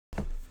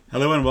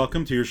Hello and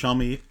welcome to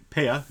Yerushalmi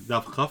Peah,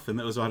 Daf Chaf, and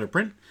that was out of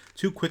print.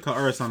 Two quick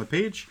ha'aras on the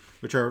page,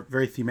 which are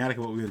very thematic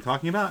of what we've been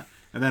talking about,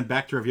 and then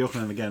back to Rav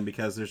Yochanan again,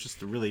 because there's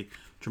just a really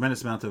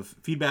tremendous amount of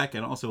feedback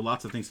and also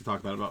lots of things to talk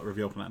about Rav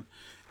Yochanan.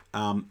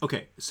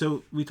 Okay,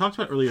 so we talked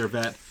about earlier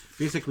that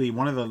basically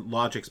one of the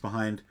logics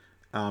behind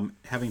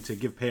having to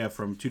give Peah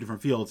from two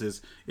different fields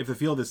is if the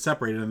field is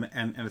separated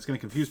and it's going to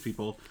confuse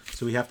people,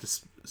 so we have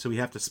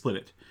to split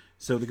it.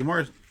 So the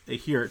Gemara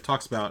here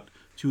talks about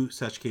two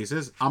such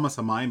cases. Amas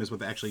Hamayim is what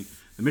the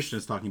Mishnah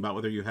is talking about,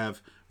 whether you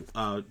have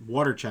a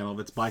water channel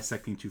that's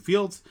bisecting two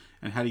fields,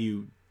 and how do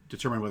you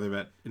determine whether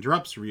that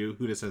interrupts for you?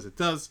 Huda says it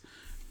does.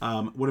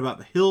 What about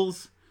the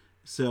hills?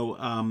 So,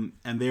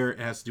 and there it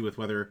has to do with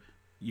whether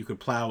you could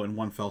plow in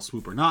one fell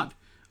swoop or not.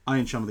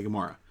 Ayin Sham of the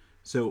Gemara.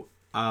 So,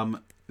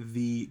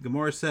 the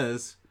Gemara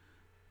says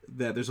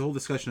that there's a whole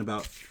discussion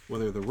about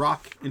whether the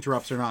rock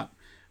interrupts or not.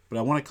 But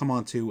I want to come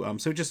on to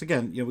so just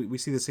again, we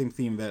see the same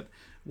theme that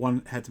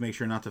one had to make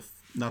sure not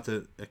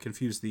to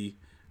confuse the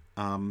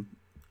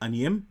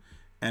aniyim,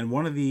 and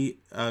one of the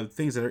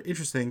things that are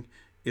interesting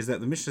is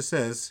that the Mishnah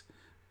says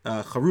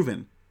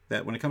charuvin,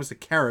 that when it comes to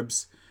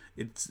Carobs,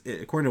 it's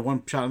according to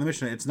one shot in the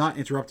Mishnah, it's not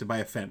interrupted by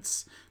a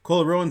fence.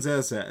 Kol rowan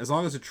zeh as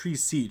long as the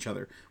trees see each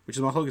other, which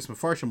is Machlokes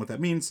Mefarshim. What that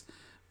means,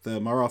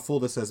 the Mara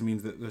Fulda says it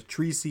means that the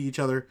trees see each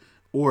other,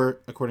 or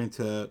according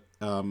to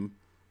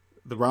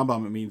the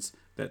Rambam, it means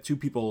that two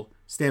people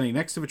standing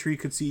next to a tree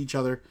could see each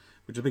other,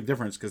 which is a big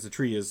difference because the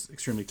tree is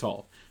extremely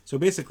tall. So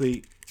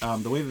basically,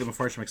 the way that the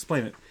Mefarshim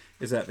explain it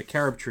is that the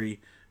carob tree,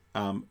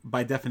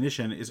 by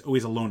definition, is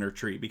always a loner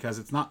tree because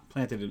it's not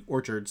planted in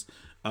orchards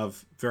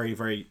of very,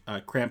 very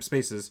cramped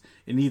spaces.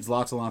 It needs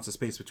lots and lots of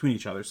space between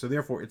each other. So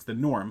therefore, it's the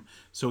norm.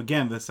 So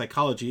again, the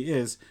psychology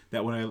is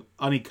that when an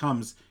ani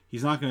comes,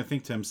 he's not going to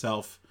think to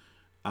himself,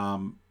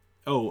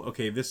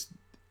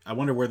 I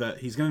wonder where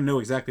he's going to know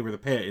exactly where the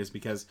Peah is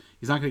because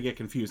he's not going to get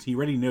confused. He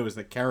already knows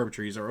that carob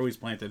trees are always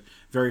planted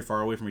very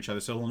far away from each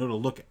other, so he'll know to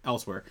look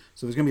elsewhere.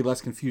 So there's going to be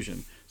less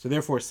confusion. So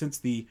therefore, since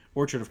the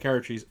orchard of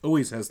carob trees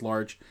always has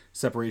large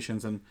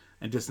separations and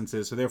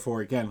distances, so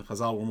therefore, again,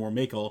 Chazal were more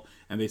makel,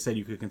 and they said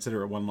you could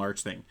consider it one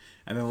large thing.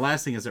 And then the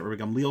last thing is that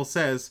Rabbi Gamliel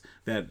says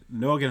that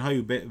Noagan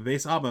Hayu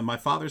Beis Abba, my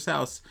father's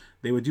house,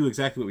 they would do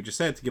exactly what we just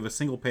said, to give a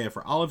single Peah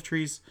for olive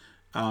trees,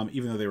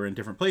 even though they were in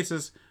different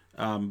places.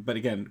 But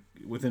again,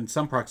 within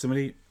some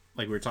proximity,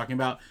 like we were talking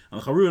about, on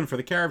the Charuin for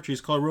the carob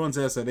trees, called Ruan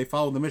Zeh, they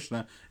followed the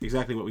Mishnah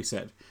exactly what we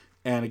said.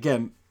 And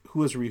again,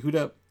 who was Rabbi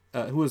Yehuda?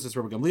 Who is this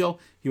Rabbi Gamliel?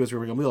 He was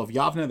Rabbi Gamliel of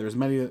Yavne. There's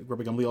many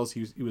Rabbi Gamliels.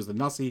 He was the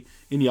Nasi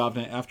in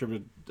Yavne after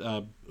Churban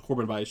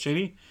Bayis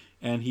Sheni,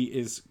 and he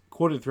is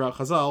quoted throughout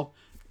Chazal,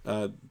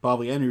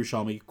 Bavli and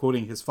Yerushalmi,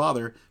 quoting his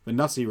father, the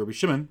Nasi Rabbi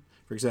Shimon.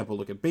 For example,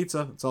 look at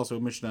Beitza. It's also a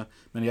Mishnah,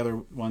 many other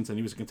ones, and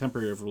he was a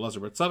contemporary of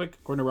Elazar Bar Tzadok,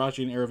 according to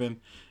Rashi and Eruvin.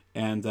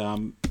 And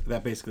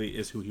that basically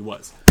is who he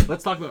was.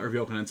 Let's talk about Rav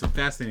Yochanan, some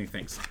fascinating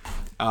things.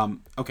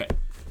 Okay,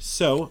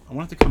 so I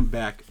wanted to come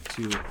back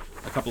to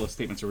a couple of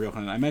statements of Rav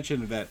Yochanan. I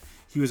mentioned that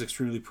he was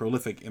extremely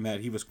prolific in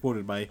that he was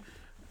quoted by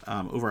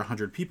over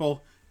 100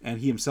 people, and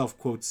he himself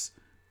quotes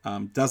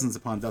dozens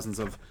upon dozens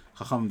of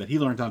Chacham that he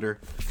learned under.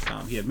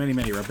 He had many,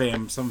 many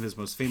Rabbeim. Some of his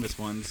most famous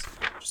ones,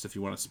 just if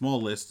you want a small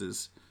list,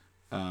 is...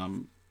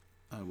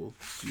 I will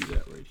do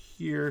that right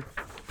here.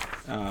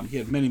 He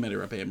had many, many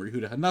Rabbeim.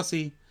 Yehuda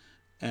Hanassi,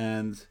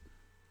 and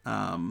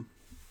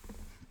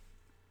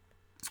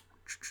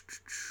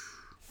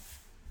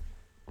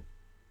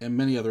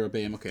many other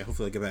Rabbeim. Okay,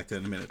 hopefully I'll get back to that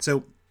in a minute.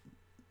 So,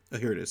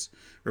 here it is.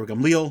 Rabbi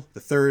Gamliel, the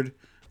third,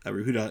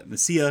 Yehuda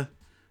Nasiya,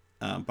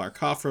 Bar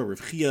Kafra,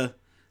 Rav Chia,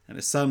 and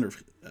his son,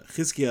 Rav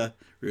Chizkiah,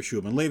 Rav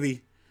Yeshua ben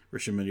Levi,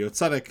 Rav Shimon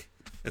Yotzadek,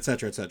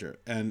 etc., etc.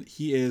 And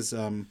he is...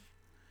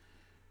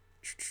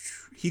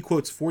 he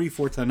quotes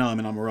 44 Tanaim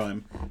and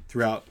Amoraim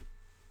throughout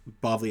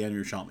Bavli and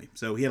Yerushalmi.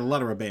 So he had a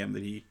lot of Rabbeim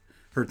that he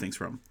heard things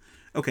from.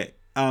 Okay,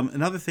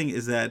 another thing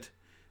is that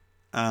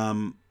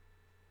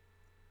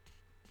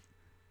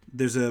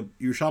there's a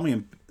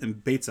Yerushalmi in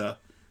Beitza,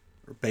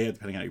 or Peah,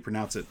 depending on how you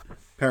pronounce it,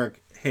 Parak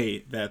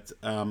Hey, that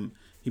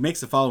he makes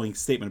the following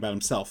statement about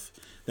himself,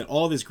 that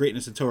all of his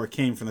greatness in Torah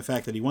came from the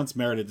fact that he once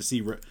merited to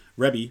see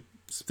Rebbe's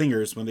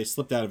fingers when they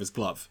slipped out of his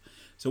glove.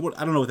 So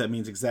I don't know what that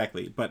means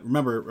exactly, but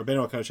remember,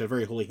 Rabbeinu HaKadosh had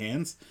very holy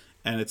hands,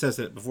 and it says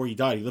that before he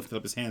died, he lifted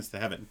up his hands to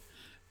heaven.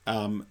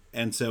 And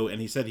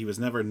he said he was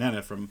never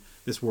Nana from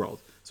this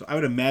world. So I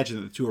would imagine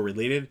that the two are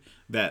related,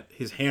 that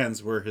his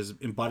hands were his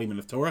embodiment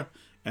of Torah,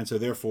 and so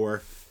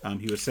therefore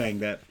he was saying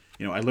that,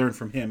 I learned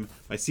from him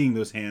by seeing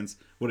those hands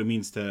what it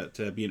means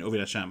to be an Oved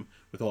Hashem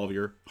with all of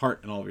your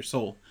heart and all of your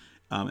soul.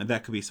 And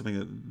that could be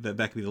something that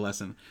could be the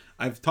lesson.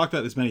 I've talked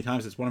about this many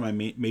times. It's one of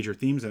my major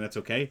themes, and that's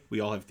okay.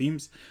 We all have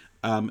themes.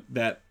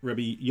 That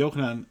Rabbi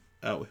Yochanan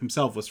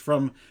himself was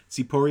from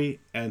Tzipori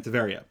and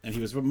Tiberia, and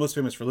he was most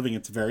famous for living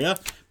in Tiberia.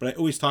 But I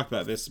always talked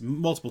about this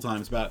multiple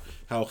times about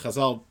how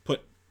Chazal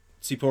put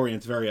Tzipori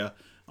and Tiberia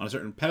on a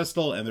certain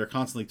pedestal, and they're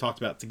constantly talked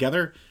about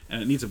together,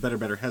 and it needs a better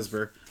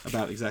hesber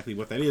about exactly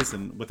what that is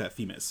and what that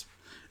theme is.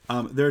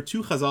 There are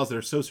two chazals that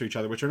are close to each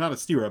other, which are not a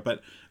stira,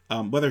 but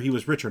whether he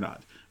was rich or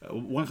not.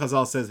 One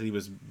chazal says that he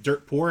was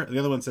dirt poor, and the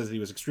other one says that he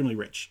was extremely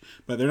rich.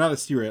 But they're not a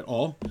stira at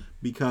all,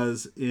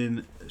 because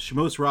in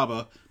Shemos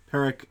Rabbah,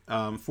 Perek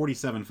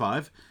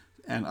 47:5,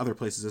 and other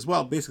places as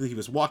well, basically he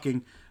was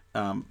walking,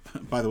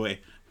 by the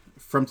way,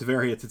 from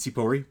Tiberia to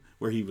Tzipori,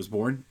 where he was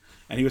born,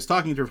 and he was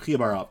talking to Rav Chiya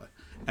bar Abba.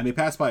 And they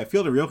passed by a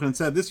field, and Yochanan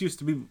said, this used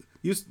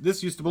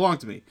to belong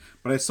to me,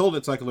 but I sold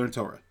it so I could learn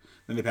Torah.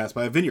 Then they passed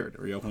by a vineyard,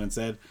 where Yochanan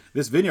said,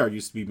 this vineyard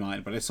used to be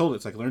mine, but I sold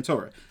it so I could learn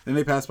Torah. Then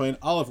they passed by an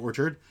olive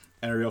orchard,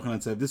 and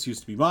Yochanan said, this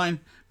used to be mine,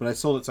 but I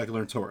sold it so I could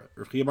learn Torah.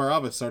 Rav Chiya bar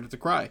Abba started to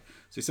cry.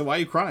 So he said, why are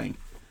you crying?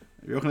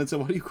 Yochanan said,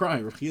 why are you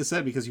crying? Rav Chiya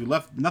said, because you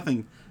left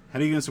nothing. How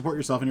are you going to support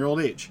yourself in your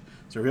old age?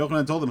 So Rav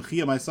Yochanan told him,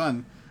 Chiya, my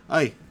son,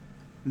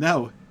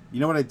 no, you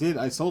know what I did?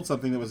 I sold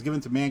something that was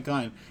given to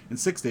mankind in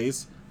 6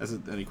 days.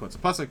 And he quotes a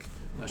pasuk,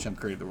 Hashem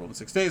created the world in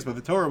 6 days, but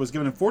the Torah was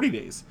given in 40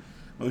 days.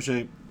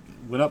 Moshe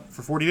went up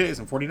for 40 days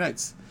and 40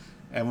 nights.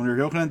 And when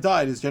Rav Yochanan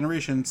died, his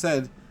generation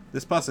said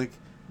this pasuk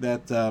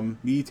that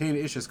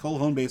Mi'itein ishes kol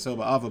hon beso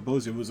ba'ava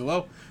bozu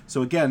vuzelo.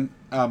 So again,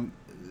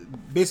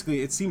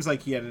 basically, it seems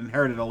like he had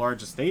inherited a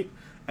large estate,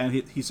 and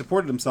he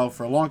supported himself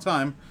for a long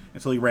time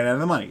until he ran out of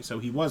the money. So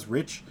he was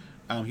rich.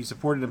 He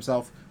supported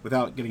himself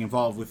without getting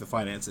involved with the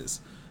finances.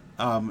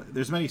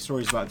 There's many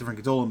stories about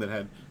different gedolim that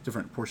had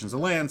different portions of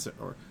land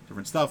or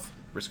different stuff.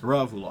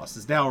 Carobs, who lost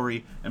his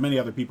dowry, and many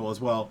other people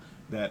as well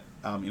that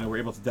were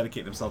able to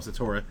dedicate themselves to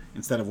Torah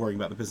instead of worrying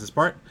about the business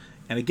part.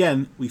 And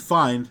again, we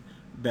find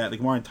that the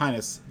Gemara in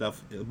Tainus, the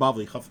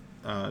Bavli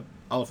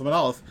Aleph and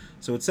Aleph,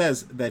 so it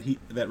says that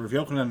Rav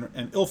Yochanan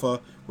and Ilfa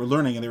were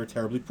learning and they were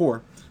terribly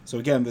poor. So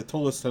again, the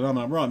Tolas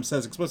Tanam Amram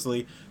says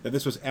explicitly that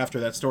this was after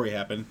that story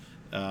happened,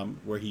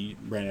 where he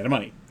ran out of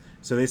money.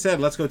 So they said,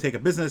 let's go take a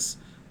business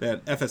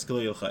that Efes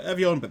Galil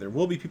Evyon, but there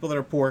will be people that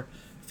are poor.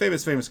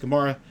 Famous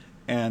Gemara.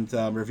 And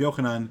Rav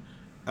Yochanan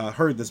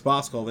heard this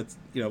baskel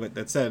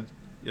that said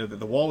that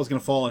the wall was going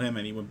to fall on him,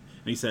 and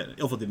he said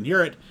Ilfa didn't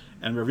hear it,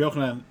 and Rav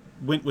Yochanan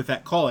went with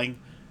that calling,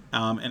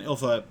 and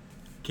Ilfa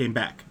came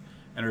back,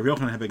 and Rav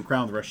Yochanan had been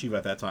crowned the Rosh Yeshiva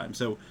at that time.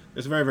 So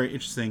there's a very, very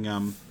interesting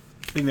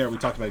thing there. We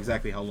talked about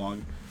exactly how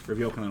long Rav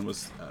Yochanan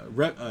was a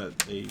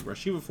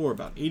Rosh Yeshiva for,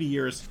 about 80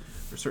 years,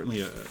 or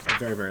certainly a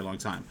very, very long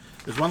time.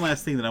 There's one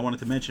last thing that I wanted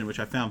to mention, which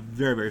I found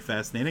very, very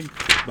fascinating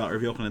about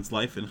Rav Yochanan's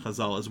life in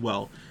Chazal as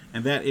well,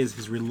 and that is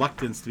his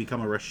reluctance to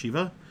become a Rosh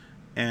Yeshiva,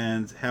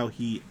 and how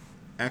he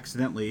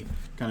accidentally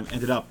kind of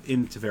ended up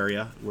in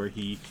Tiberia, where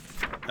he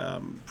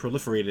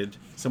proliferated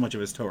so much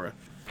of his Torah.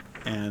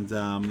 And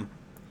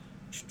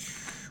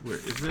where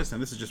is this?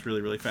 And this is just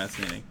really, really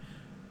fascinating.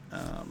 Give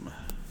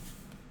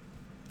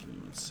me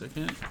 1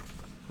 second.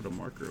 Put a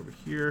marker over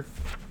here.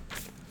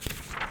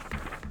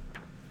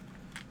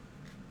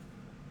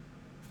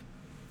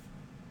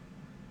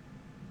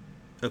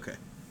 Okay.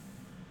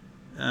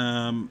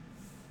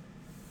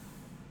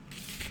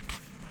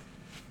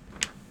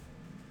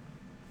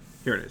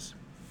 Here it is.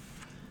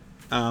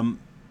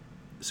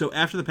 So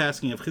after the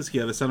passing of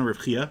Chizkiah, the son of Rav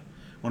Chiya,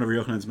 one of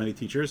Rav Yochanan's many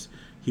teachers,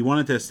 he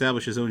wanted to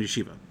establish his own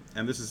yeshiva.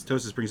 And this is,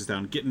 Tosas brings us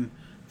down, Gittin,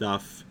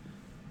 Daf,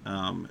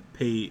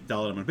 Peah,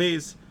 Dalet, and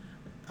Beis.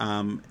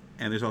 And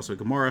there's also a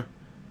Gemara,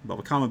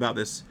 Bava Kama about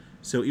this.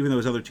 So even though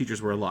his other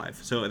teachers were alive.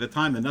 So at the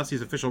time, the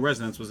Nasi's official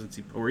residence was in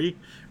Tzipori.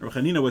 Rav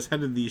Chanina was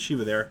head of the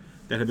yeshiva there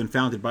that had been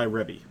founded by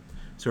Rabbi.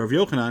 So Rav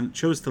Yochanan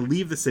chose to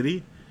leave the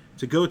city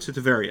to go to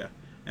Tiberia.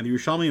 And the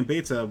Yerushalmi and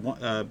Beitza,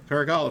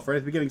 Perek Aleph, right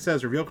at the beginning,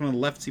 says Rav Yochanan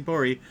left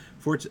Tzipori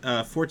for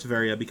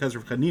Tiberia because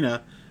Rav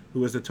Chanina, who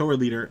was the Torah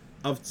leader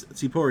of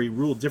Tzipori,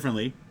 ruled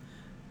differently.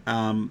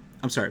 Rav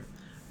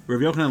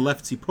Yochanan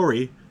left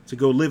Tzipori to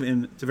go live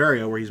in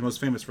Tiberia, where he's most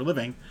famous for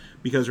living,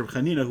 because Rav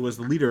Chanina, who was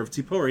the leader of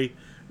Tzipori,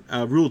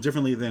 ruled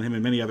differently than him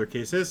in many other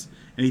cases,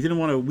 and he didn't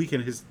want to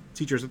weaken his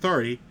teacher's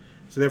authority,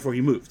 so therefore he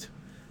moved.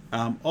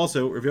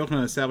 Also, Rav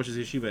Yochanan established his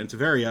yeshiva in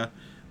Tiberia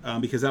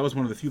because that was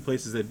one of the few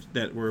places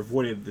that were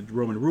avoided the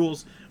Roman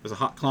rules. It was a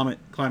hot climate,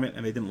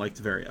 and they didn't like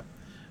Tiberia.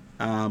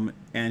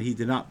 And he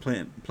did not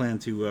plan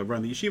to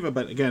run the yeshiva,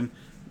 but again,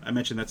 I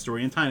mentioned that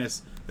story in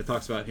Tainus that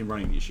talks about him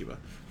running the yeshiva.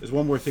 There's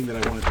one more thing that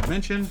I wanted to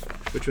mention,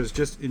 which was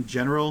just in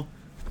general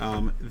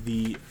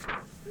the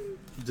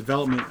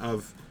development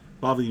of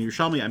Bavli and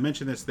Yerushalmi. I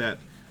mentioned this, that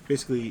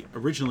basically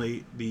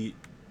originally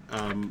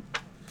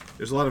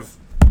there's a lot of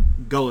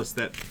gullus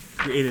that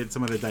created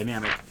some of the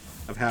dynamic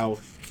of how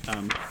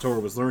Torah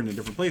was learned in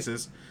different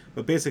places.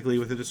 But basically,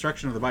 with the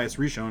destruction of the Bayis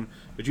Rishon,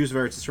 the Jews of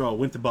Eretz Yisrael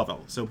went to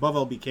Bavel. So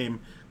Bavel became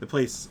the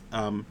place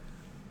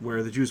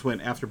where the Jews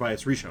went after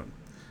Bayis Rishon.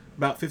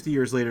 About 50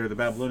 years later, the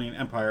Babylonian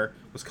Empire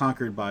was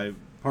conquered by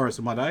Paras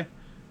Umadai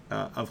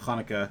of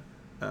Hanukkah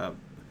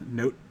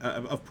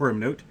of Purim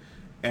note,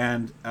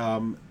 and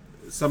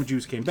some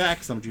Jews came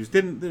back, some Jews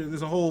didn't.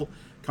 There's a whole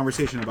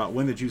conversation about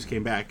when the Jews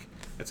came back,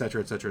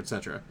 etc., etc.,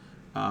 etc.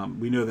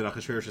 We know that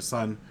Achashverosh's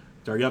son,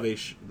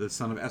 Daryavesh, the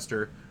son of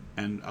Esther,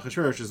 and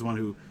Achashverosh is the one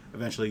who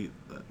eventually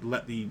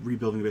let the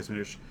rebuilding of the Beis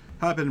Mikdash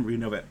happen. We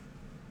know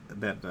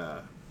that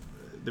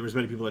there was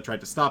many people that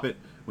tried to stop it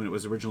when it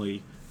was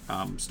originally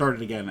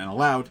started again and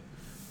allowed.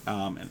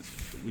 And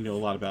we know a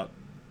lot about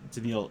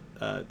Daniel,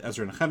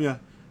 Ezra, and Nehemiah,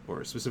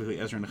 or specifically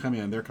Ezra and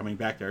Nehemiah, and they're coming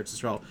back to Eretz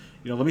Yisrael.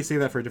 Let me say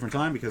that for a different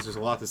time because there's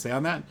a lot to say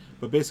on that.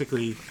 But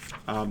basically,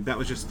 that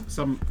was just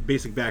some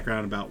basic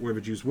background about where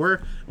the Jews were.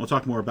 And we'll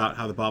talk more about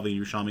how the Bavli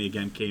and Yerushalmi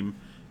again came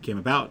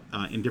about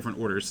in different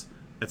orders,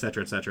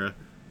 etc., etc.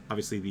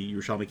 Obviously, the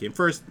Yerushalmi came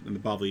first, and the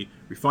Bavli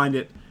refined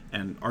it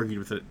and argued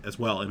with it as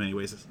well in many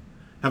ways.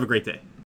 Have a great day.